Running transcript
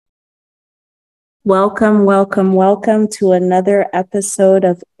Welcome, welcome, welcome to another episode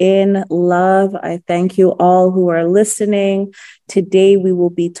of In Love. I thank you all who are listening. Today we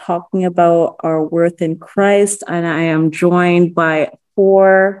will be talking about our worth in Christ, and I am joined by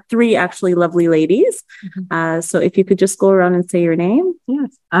three actually lovely ladies. So if you could just go around and say your name.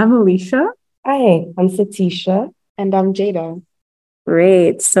 Yes, I'm Alysha. Hi, I'm Satisha. And I'm Jada.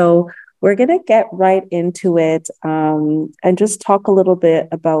 Great. So we're going to get right into it and just talk a little bit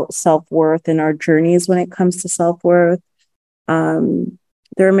about self-worth and our journeys when it comes to self-worth.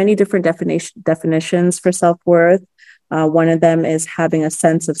 There are many different definitions for self-worth. One of them is having a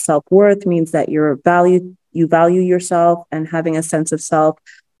sense of self-worth means that you value yourself, and having a sense of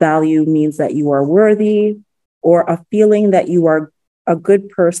self-value means that you are worthy, or a feeling that you are a good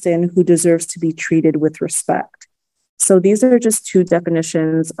person who deserves to be treated with respect. So these are just two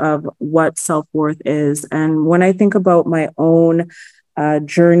definitions of what self-worth is. And when I think about my own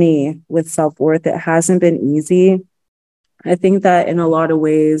journey with self-worth, it hasn't been easy. I think that in a lot of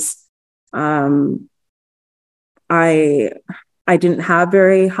ways, I didn't have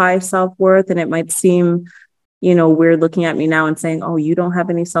very high self-worth, and it might seem, weird looking at me now and saying, oh, you don't have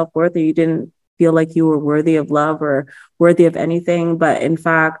any self-worth, or you didn't feel like you were worthy of love or worthy of anything. But in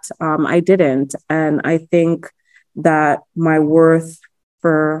fact, I didn't. And I think that my worth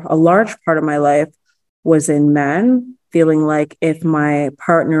for a large part of my life was in men, feeling like if my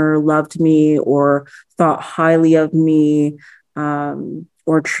partner loved me or thought highly of me,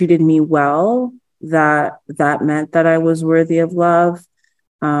 or treated me well, that meant that I was worthy of love.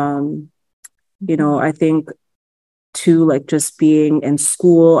 I think too, like just being in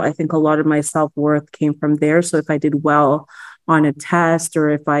school, I think a lot of my self-worth came from there. So if I did well on a test, or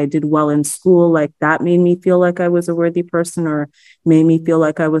if I did well in school, like that made me feel like I was a worthy person, or made me feel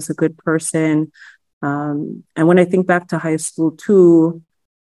like I was a good person. And when I think back to high school too,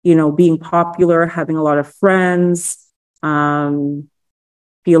 being popular, having a lot of friends, feeling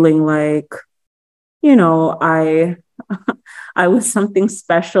like, I I was something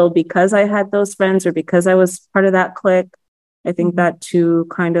special because I had those friends, or because I was part of that clique. I think that too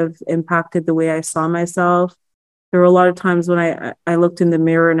kind of impacted the way I saw myself. There were a lot of times when I looked in the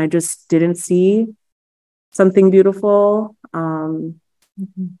mirror and I just didn't see something beautiful. Even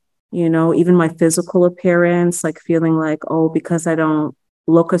my physical appearance, like feeling like, oh, because I don't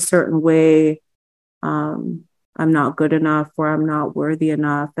look a certain way, I'm not good enough, or I'm not worthy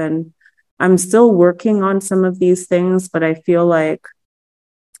enough. And I'm still working on some of these things, but I feel like,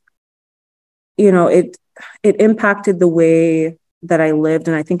 it impacted the way that I lived.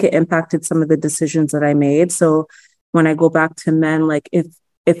 And I think it impacted some of the decisions that I made. So when I go back to men, like if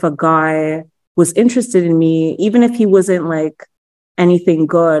a guy was interested in me, even if he wasn't like anything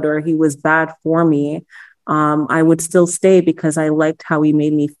good, or he was bad for me, I would still stay because I liked how he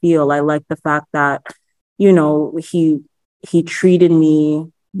made me feel. I liked the fact that, he treated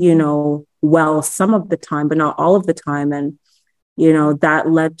me, well some of the time, but not all of the time. And that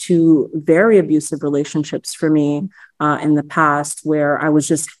led to very abusive relationships for me in the past, where I was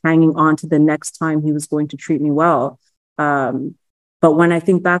just hanging on to the next time he was going to treat me well. But when I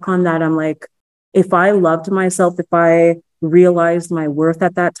think back on that, I'm like, if I loved myself, if I realized my worth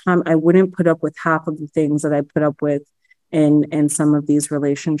at that time, I wouldn't put up with half of the things that I put up with in some of these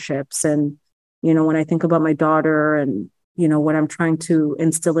relationships. And, when I think about my daughter and what I'm trying to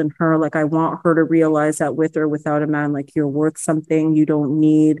instill in her, like I want her to realize that with or without a man, like you're worth something. You don't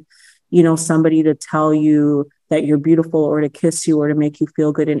need, somebody to tell you that you're beautiful, or to kiss you, or to make you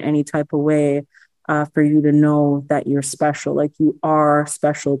feel good in any type of way, for you to know that you're special. Like you are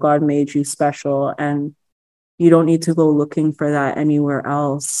special. God made you special, and you don't need to go looking for that anywhere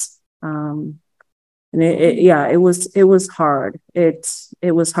else. And it was hard. It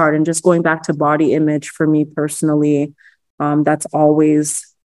was hard. And just going back to body image for me personally, that's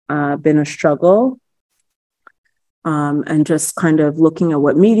always been a struggle. And just kind of looking at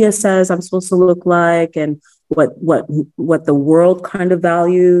what media says I'm supposed to look like, and what the world kind of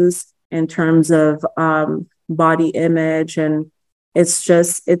values in terms of body image. And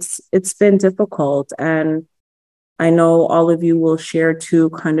it's been difficult. And I know all of you will share too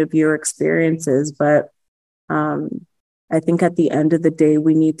kind of your experiences, but I think at the end of the day,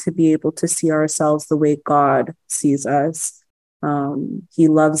 we need to be able to see ourselves the way God sees us. He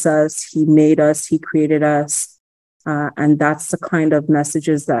loves us. He made us. He created us. And that's the kind of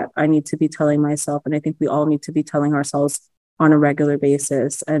messages that I need to be telling myself. And I think we all need to be telling ourselves on a regular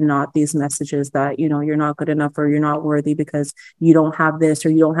basis, and not these messages that, you're not good enough, or you're not worthy because you don't have this, or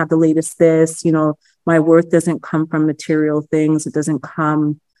you don't have the latest this. My worth doesn't come from material things. It doesn't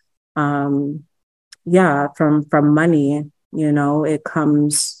come, from money. It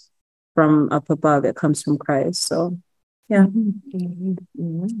comes from up above. It comes from Christ. So, yeah.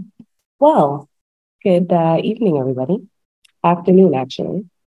 Well, good evening, everybody. Afternoon, actually.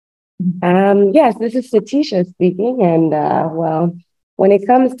 Yes, this is Satisha speaking. And well, when it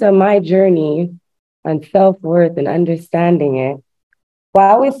comes to my journey on self-worth and understanding it, well,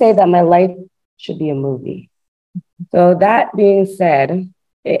 I always say that my life should be a movie. So that being said,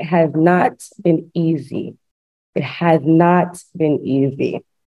 it has not been easy. It has not been easy.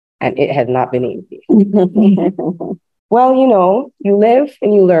 And it has not been easy. Well, you live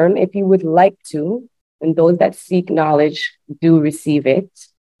and you learn if you would like to, and those that seek knowledge do receive it.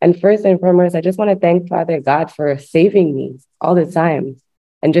 And first and foremost, I just want to thank Father God for saving me all the time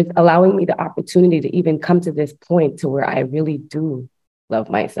and just allowing me the opportunity to even come to this point to where I really do love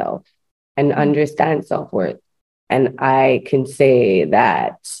myself and understand self-worth. And I can say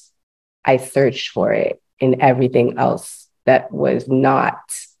that I searched for it in everything else that was not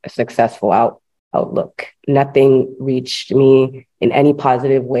a successful outlook. Nothing reached me in any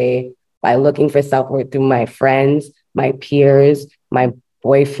positive way by looking for self-worth through my friends, my peers, my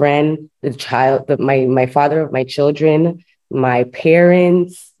boyfriend, my father of my children, my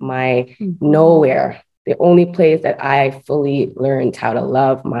parents, nowhere. The only place that I fully learned how to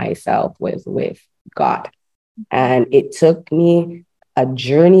love myself was with God. And it took me a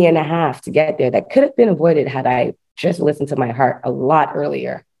journey and a half to get there that could have been avoided had I just listened to my heart a lot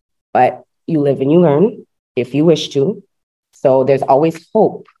earlier. But you live and you learn if you wish to. So there's always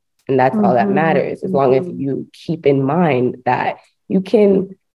hope. And that's all that matters, as long as you keep in mind that you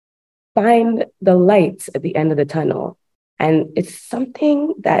can find the light at the end of the tunnel. And it's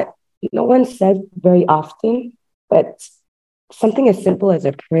something that no one says very often, but something as simple as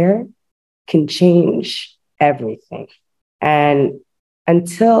a prayer can change everything. And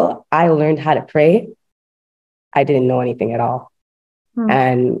until I learned how to pray, I didn't know anything at all.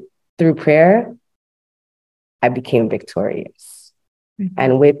 And through prayer, I became victorious.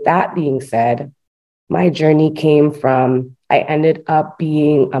 And with that being said, my journey came from, I ended up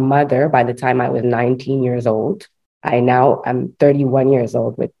being a mother by the time I was 19 years old. I'm 31 years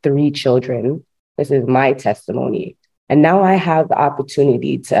old with 3 children. This is my testimony. And now I have the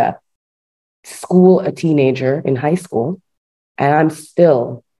opportunity to school a teenager in high school, and I'm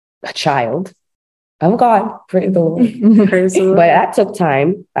still a child of God, praise the Lord. Praise the Lord. But that took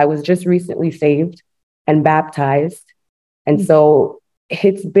time. I was just recently saved and baptized. And so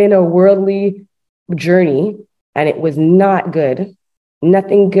it's been a worldly journey, and it was not good.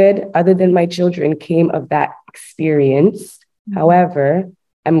 Nothing good other than my children came of that experience. However,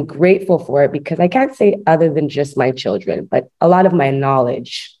 I'm grateful for it because I can't say other than just my children, but a lot of my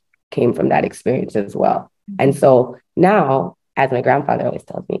knowledge came from that experience as well. And so now, as my grandfather always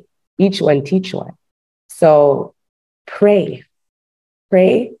tells me, each one teach one. So pray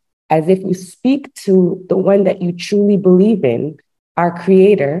as if you speak to the one that you truly believe in, our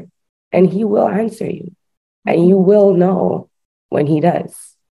creator, and he will answer you. And you will know when he does.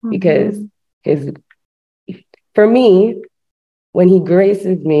 Because for me, when he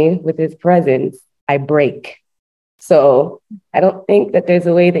graces me with his presence, I break. So I don't think that there's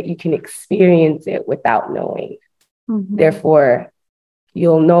a way that you can experience it without knowing. Therefore,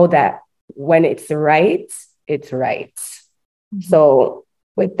 you'll know that when it's right, it's right. So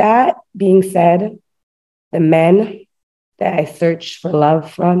with that being said, the men that I searched for love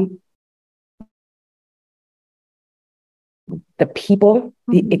from, the people,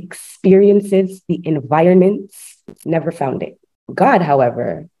 the experiences, the environments, never found it. God,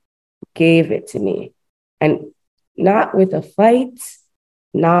 however, gave it to me. And not with a fight,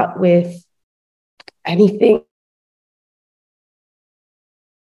 not with anything.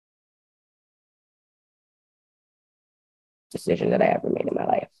 Decision that I ever made in my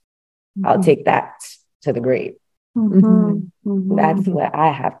life. I'll take that to the grave. That's what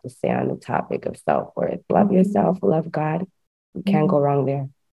I have to say on the topic of self-worth. Love yourself, love God. You can't go wrong there.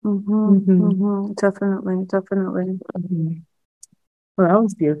 Definitely. Well, that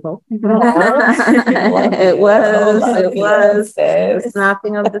was beautiful. It was.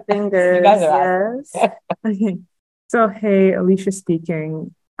 Snapping of the fingers. You guys are yes. Okay. So, hey, Alysha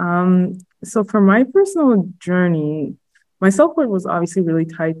speaking. So for my personal journey, my self-worth was obviously really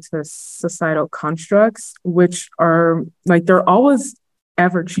tied to societal constructs, which are like, they're always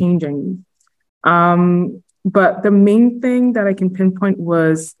ever changing. But the main thing that I can pinpoint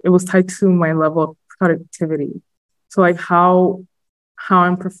was, it was tied to my level of productivity. So like how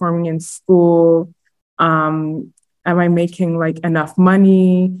I'm performing in school. Am I making like enough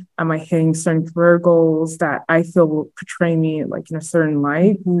money? Am I hitting certain career goals that I feel will portray me like in a certain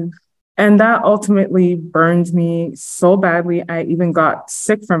light? And that ultimately burned me so badly. I even got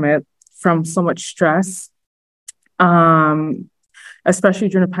sick from it. from so much stress, especially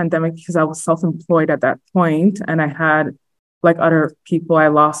during the pandemic, because I was self-employed at that point, and I had, like other people, I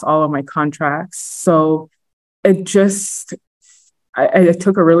lost all of my contracts. So it just, I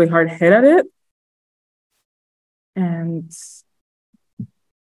took a really hard hit at it. And so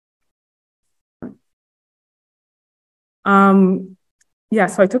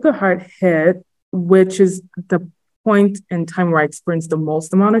I took a hard hit, which is the point in time where I experienced the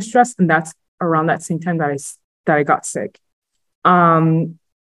most amount of stress. And that's around that same time that I got sick.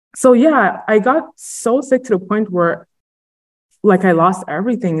 So yeah, I got so sick to the point where like I lost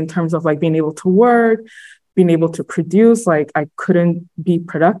everything in terms of like being able to work, being able to produce. Like I couldn't be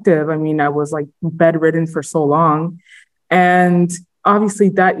productive. I mean, I was like bedridden for so long. And obviously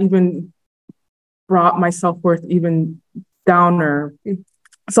that even brought my self-worth even downer.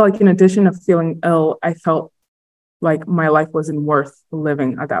 So like in addition of feeling ill, I felt like my life wasn't worth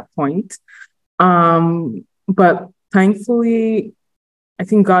living at that point. But thankfully, I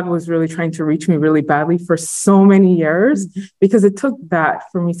think God was really trying to reach me really badly for so many years, because it took that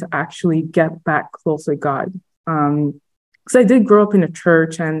for me to actually get back close with God. Because I did grow up in a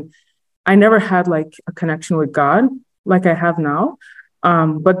church and I never had like a connection with God like I have now.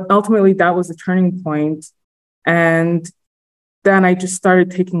 But ultimately that was a turning point. And then I just started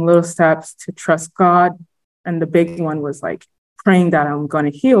taking little steps to trust God. And the big one was like praying that I'm going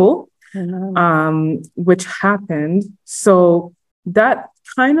to heal, which happened. So that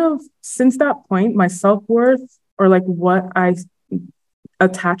kind of, since that point, my self-worth, or like what I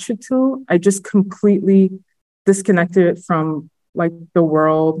attach it to, I just completely disconnected it from like the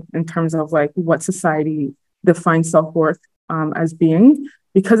world in terms of like what society defines self-worth as being,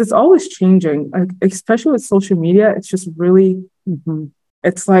 because it's always changing, like, especially with social media. It's just really,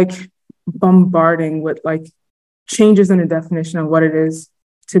 it's like bombarding with like changes in the definition of what it is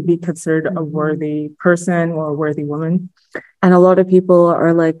to be considered a worthy person or a worthy woman. And a lot of people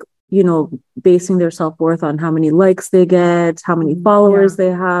are like, you know, basing their self-worth on how many likes they get, how many followers they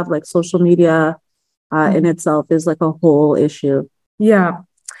have. Like social media in itself is like a whole issue. Yeah.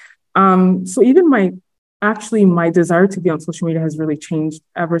 So even my desire to be on social media has really changed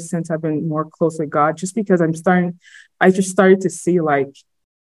ever since I've been more close with God, just because I just started to see like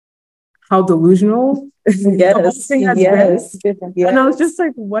how delusional the whole thing has been. And I was just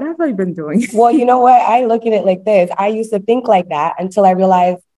like, what have I been doing? Well, you know what? I look at it like this. I used to think like that until I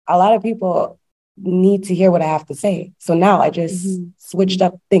realized a lot of people need to hear what I have to say. So now I just switched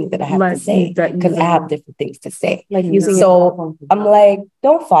up things that I have to say, because I have different things to say. Like using so I'm like,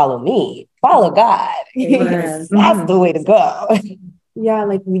 don't follow me, follow God. That's the way to go. Yeah,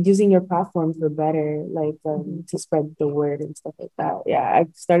 like using your platform for better, like to spread the word and stuff like that. Yeah, I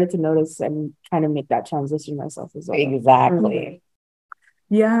started to notice and kind of make that transition myself as well. Exactly.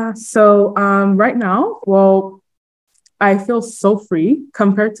 Yeah. So right now, well, I feel so free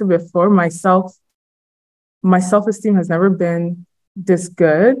compared to before. My self-esteem has never been this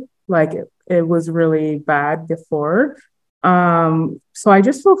good. Like it was really bad before. So I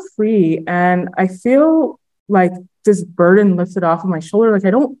just feel free, and I feel like this burden lifted off of my shoulder. Like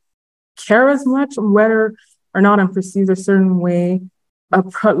I don't care as much whether or not I'm perceived a certain way.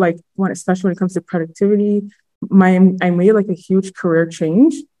 Especially when it comes to productivity, I made like a huge career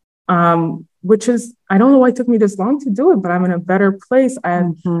change, which is, I don't know why it took me this long to do it, but I'm in a better place.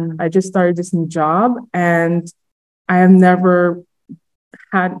 I just started this new job, and I have never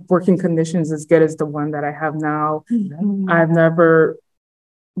had working conditions as good as the one that I have now. I've never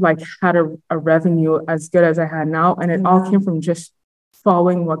like had a revenue as good as I had now. And it all came from just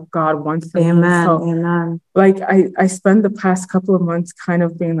following what God wants for me. So, like I spent the past couple of months kind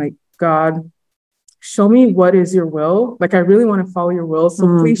of being like, God, show me what is your will. Like I really want to follow your will. So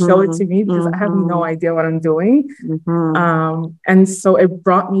please show it to me, because I have no idea what I'm doing. And so it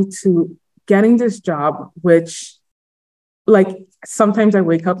brought me to getting this job, which like sometimes I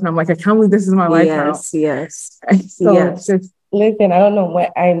wake up and I'm like, I can't believe this is my life now. Listen, I don't know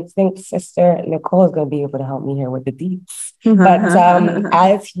what, I think Sister Nicole is going to be able to help me here with the deeds. But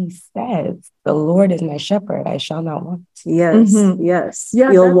as he says, the Lord is my shepherd, I shall not want. Yes.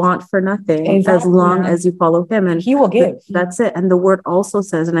 Yeah, you'll want for nothing as long as you follow him, and he will give. That's it. And the word also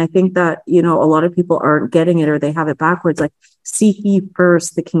says, and I think that, you know, a lot of people aren't getting it, or they have it backwards, like seek ye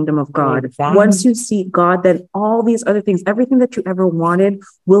first the kingdom of God. Exactly. Once you seek God, then all these other things, everything that you ever wanted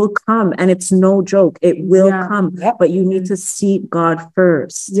will come. And it's no joke. It will come, but you need to seek God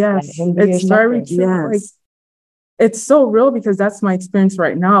first. Yes. It's very true. Yes. Like, it's so real, because that's my experience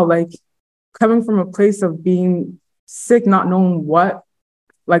right now. Like coming from a place of being sick, not knowing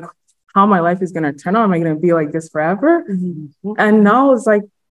how my life is going to turn out. Am I going to be like this forever? And now it's like,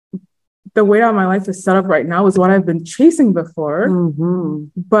 the way that my life is set up right now is what I've been chasing before,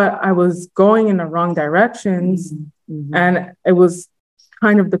 but I was going in the wrong directions, and it was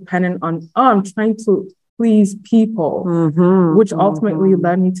kind of dependent on, I'm trying to please people, which ultimately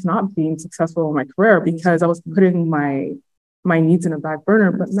led me to not being successful in my career because I was putting my needs in a back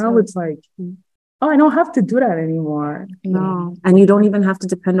burner. But now it's like, oh, I don't have to do that anymore. No. And you don't even have to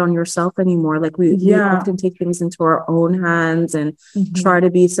depend on yourself anymore. Like we often take things into our own hands and try to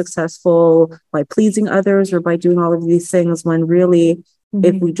be successful by pleasing others or by doing all of these things, when really,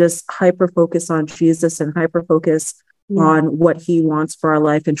 if we just hyper focus on Jesus and hyper focus on what he wants for our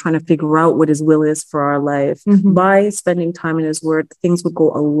life and trying to figure out what his will is for our life, by spending time in his word, things would go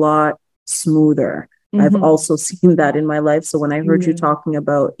a lot smoother. I've also seen that in my life. So when I heard you talking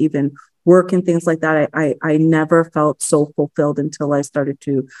about even work and things like that, I never felt so fulfilled until I started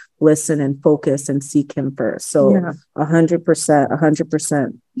to listen and focus and seek him first. So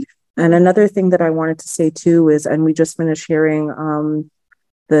 100%. And another thing that I wanted to say too is, and we just finished hearing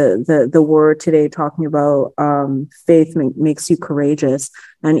the word today talking about faith makes you courageous.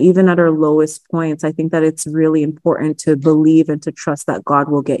 And even at our lowest points, I think that it's really important to believe and to trust that God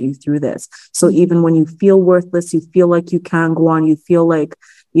will get you through this. So even when you feel worthless, you feel like you can't go on, you feel like,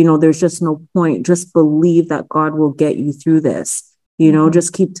 there's just no point, just believe that God will get you through this.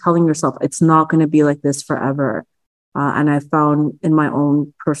 Just keep telling yourself it's not going to be like this forever. And I found in my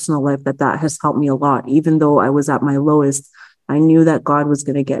own personal life that has helped me a lot. Even though I was at my lowest, I knew that God was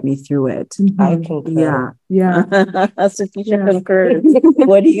going to get me through it. I concur. Yeah. Satisha concurs.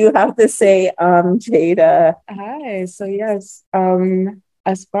 What do you have to say, Jada? Hi. So yes,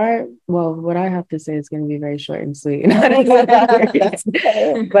 what I have to say is going to be very short and sweet. But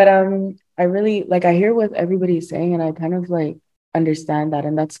I really I hear what everybody's saying, and I kind of understand that,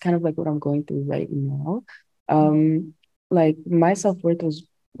 and that's kind of what I'm going through right now. My self-worth was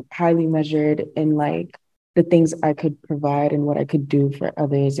highly measured in the things I could provide and what I could do for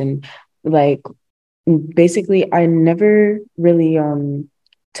others, and basically I never really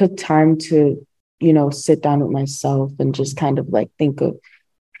took time to sit down with myself and just kind of think of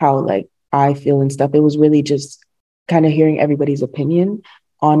how I feel and stuff. It was really just kind of hearing everybody's opinion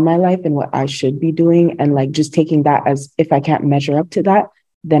on my life and what I should be doing, and just taking that as, if I can't measure up to that,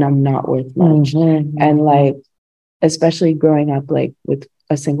 then I'm not worth much. And especially growing up with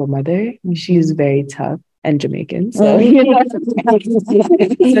a single mother, she's very tough and Jamaican, so so she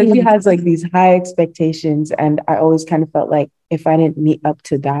has these high expectations, and I always kind of felt if I didn't meet up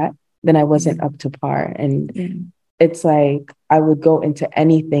to that, then I wasn't up to par. And it's I would go into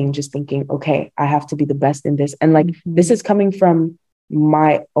anything just thinking, okay, I have to be the best in this, and this is coming from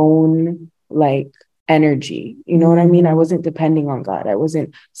my own energy, you know what I mean? I wasn't depending on God, I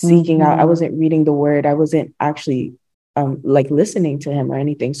wasn't seeking out, I wasn't reading the word, I wasn't actually listening to him or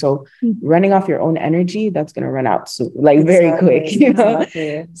anything. So running off your own energy, that's gonna run out soon, very quick,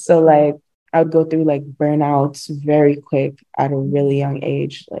 So I would go through burnouts very quick at a really young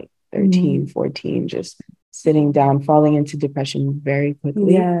age, 13, 14, just sitting down, falling into depression very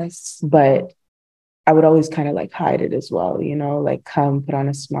quickly. But I would always kind of hide it as well, come put on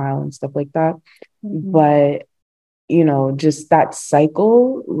a smile and stuff like that. But just that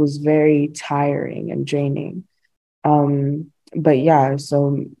cycle was very tiring and draining. But yeah,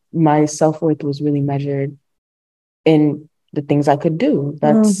 so my self-worth was really measured in the things I could do.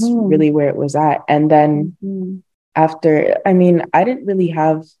 That's really where it was at. And then after, I didn't really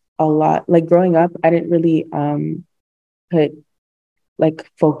have a lot, growing up, I didn't really put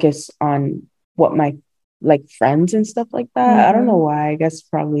focus on what my friends and stuff like that. I don't know why. I guess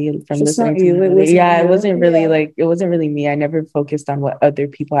probably from Just listening to you. It wasn't really me. I never focused on what other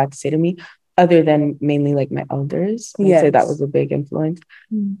people had to say to me, other than mainly my elders. I'd say that was a big influence.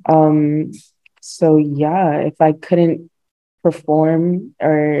 So yeah, if I couldn't perform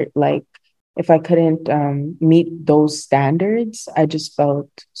or if I couldn't meet those standards, I just felt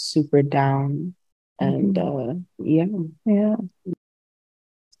super down. And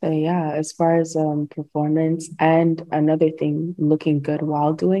so yeah, as far as performance, and another thing, looking good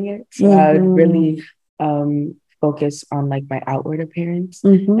while doing it. So I would really focus on my outward appearance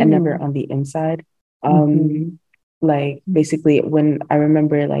and never on the inside. Basically when I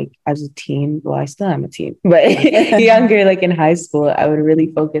remember as a teen, well, I still am a teen, but younger, in high school, I would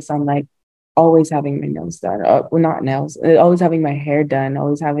really focus on always having my nails done, not nails, always having my hair done,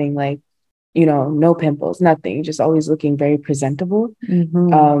 always having no pimples, nothing, just always looking very presentable.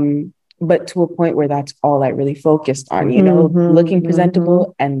 But to a point where that's all I really focused on, looking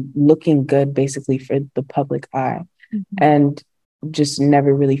presentable and looking good basically for the public eye, and just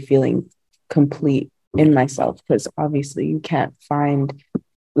never really feeling complete in myself, because obviously you can't find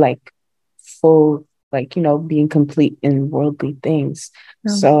full, like, being complete in worldly things.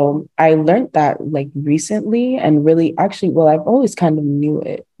 So I learned that like recently, and really actually, well, I've always kind of knew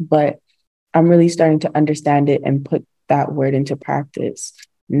it, but I'm really starting to understand it and put that word into practice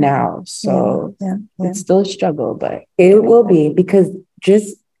now. So it's still a struggle, but it will be, because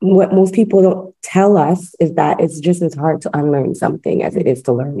just what most people don't tell us is that it's just as hard to unlearn something as it is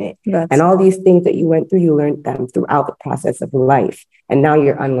to learn it. And all these things that you went through, you learned them throughout the process of life. And now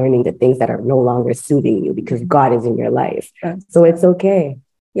you're unlearning the things that are no longer suiting you because God is in your life. So it's okay.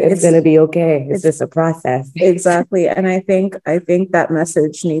 It's going to be okay. It's just a process. Exactly. And I think that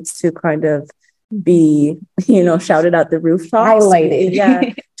message needs to kind of be, shouted out the rooftops. Highlighted.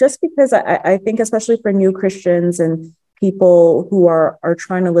 Yeah. Just because I think, especially for new Christians and people who are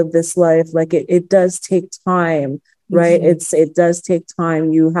trying to live this life, like it does take time, right? It does take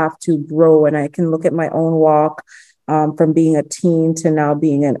time. You have to grow. And I can look at my own walk from being a teen to now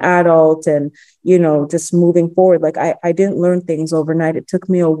being an adult, and, just moving forward. Like I didn't learn things overnight. It took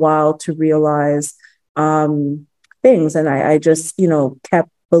me a while to realize things. And I just, kept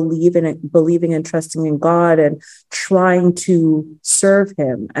believing and trusting in God, and trying to serve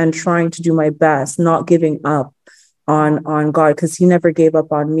him and trying to do my best, not giving up on God, because he never gave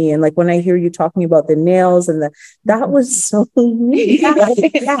up on me. And like when I hear you talking about the nails and that was so me.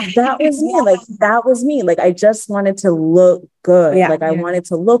 That was me. Like that was me. Like I just wanted to look good. I wanted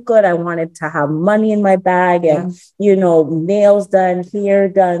to look good. I wanted to have money in my bag and nails done, hair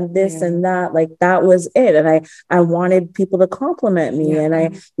done, this and that. Like that was it. And I wanted people to compliment me. And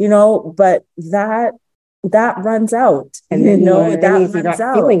I, but that runs out, and that runs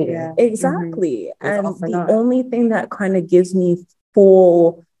out. Exactly. And the only thing that kind of gives me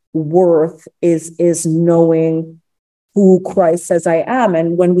full worth is knowing who Christ says I am.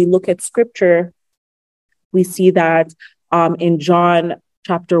 And when we look at scripture, we see that in John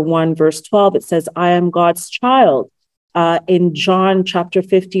chapter 1, verse 12, it says, I am God's child. In John chapter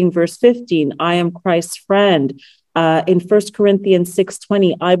 15, verse 15, I am Christ's friend. In 1 Corinthians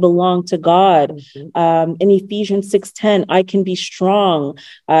 6:20, I belong to God. In Ephesians 6:10, I can be strong.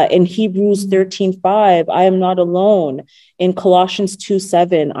 In Hebrews 13:5, I am not alone. In Colossians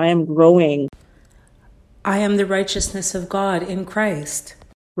 2:7, I am growing. I am the righteousness of God in Christ.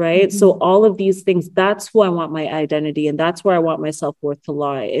 Right? So all of these things, that's who I want my identity, and that's where I want my self-worth to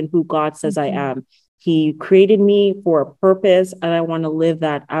lie, in who God says I am. He created me for a purpose, and I want to live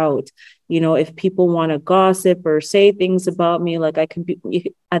that out. If people want to gossip or say things about me, like I could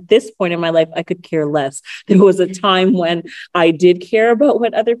be, at this point in my life, I could care less. There was a time when I did care about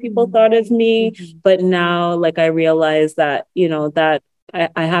what other people thought of me, but now, like, I realize that, that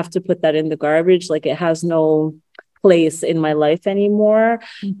I have to put that in the garbage. Like, it has no place in my life anymore.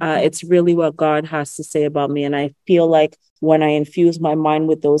 It's really what God has to say about me. And I feel like when I infuse my mind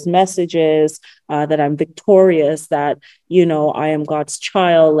with those messages, that I'm victorious, that, I am God's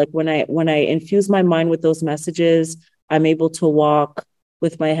child. Like when I infuse my mind with those messages, I'm able to walk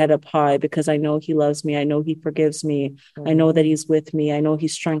with my head up high, because I know he loves me. I know he forgives me. I know that he's with me. I know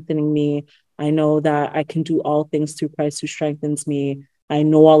he's strengthening me. I know that I can do all things through Christ who strengthens me. I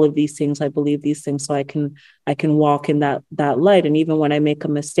know all of these things. I believe these things, so I can walk in that light. And even when I make a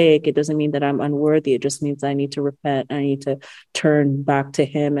mistake, it doesn't mean that I'm unworthy. It just means I need to repent. I need to turn back to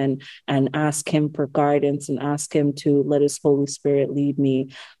him and ask him for guidance, and ask him to let his Holy Spirit lead me.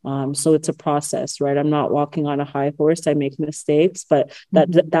 So it's a process, right? I'm not walking on a high horse. I make mistakes, but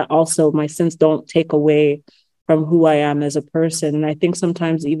that also, my sins don't take away from who I am as a person. And I think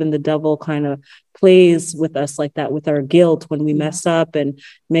sometimes even the devil kind of plays with us like that, with our guilt when we mess up, and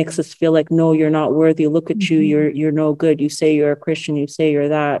makes us feel like, no, you're not worthy. Look at you. You're no good. You say you're a Christian. You say you're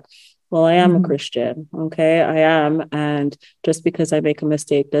that. Well, I am a Christian. Okay. I am. And just because I make a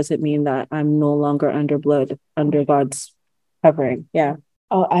mistake doesn't mean that I'm no longer under God's covering. Yeah.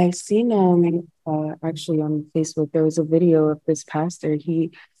 Oh, I've seen actually on Facebook, there was a video of this pastor.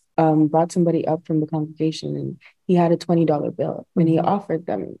 He brought somebody up from the congregation, and he had a $20 bill, and he offered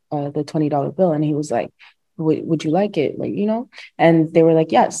them the $20 bill, and he was like, would you like it? Like, and they were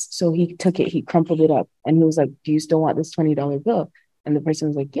like, yes. So he took it, he crumpled it up, and he was like, do you still want this $20 bill? And the person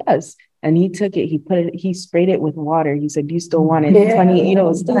was like, yes. And he took it, he sprayed it with water. He said, do you still want it? 20,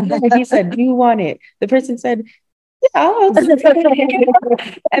 he said, do you want it? The person said, yeah. And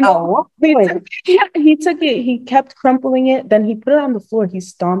he took it, he kept crumpling it, then he put it on the floor, he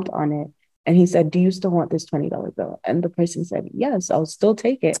stomped on it, and he said, do you still want this $20 bill? And the person said, yes, I'll still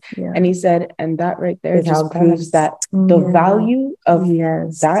take it. And he said, and that right there just proves that the value of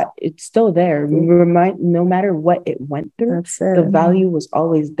that, it's still there. No matter what it went through, the value was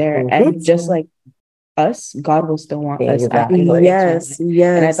always there. And just like us, God will still want us Exactly. after Yes,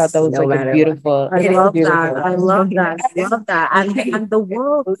 yes. And I thought that was No like a matter beautiful. I It is love beautiful. that. I love that. I love that. And the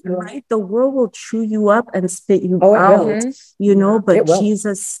world, right? The world will chew you up and spit you Oh, it out, will. you know, but It will.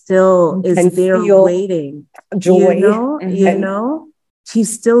 Jesus still is And there feel waiting. joy. You know,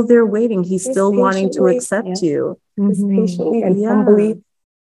 he's still there waiting. He's still wanting to patiently, accept you. Just patiently and Yeah. humbly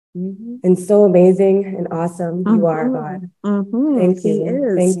and so amazing and awesome you are, God. Thank He you.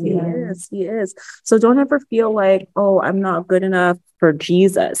 is. Thank He you. is. He is. So don't ever feel like, oh, I'm not good enough for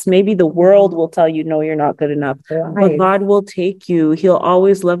Jesus. Maybe the world will tell you, no, you're not good enough. But Right. God will take you. He'll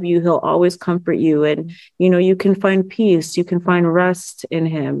always love you. He'll always comfort you. And, you know, you can find peace. You can find rest in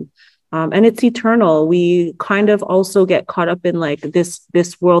him. And it's eternal. We kind of also get caught up in like this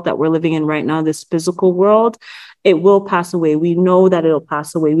world that we're living in right now, this physical world. It will pass away. We know that it'll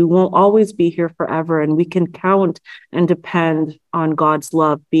pass away. We won't always be here forever. And we can count and depend on God's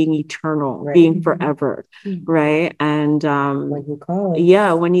love being eternal, being forever. Right. And When he calls.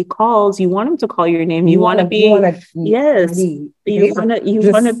 yeah, when he calls, you want him to call your name. You want to be, yes, you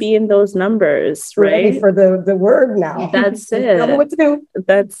want to be in those numbers, ready right? for the word now. That's Tell me it. what to do.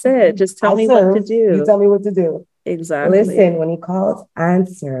 That's it. Just tell me what to do. You tell me what to do. Exactly. Listen, when he calls,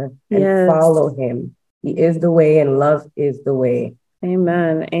 answer and Yes. follow him. He is the way and love is the way.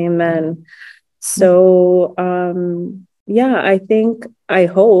 Amen. Amen. So, yeah, I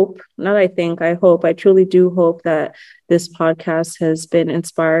truly do hope that this podcast has been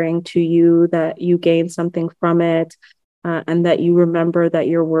inspiring to you, that you gain something from it, and that you remember that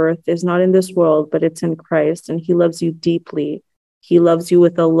your worth is not in this world, but it's in Christ, and he loves you deeply. He loves you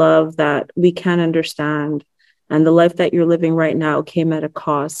with a love that we can't understand. And the life that you're living right now came at a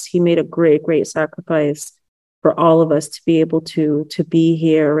cost. He made a great, great sacrifice for all of us to be able to be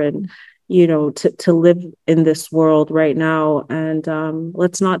here and, you know, to live in this world right now. And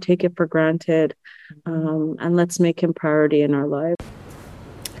let's not take it for granted. And let's make him priority in our lives.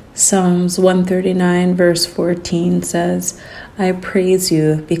 Psalms 139 verse 14 says, I praise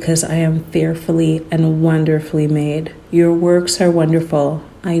you because I am fearfully and wonderfully made. Your works are wonderful.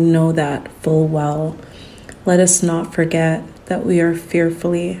 I know that full well. Let us not forget that we are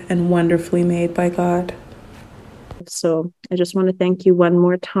fearfully and wonderfully made by God. So I just want to thank you one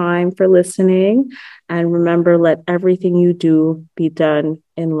more time for listening. And remember, let everything you do be done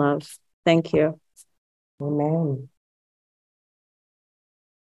in love. Thank you. Amen.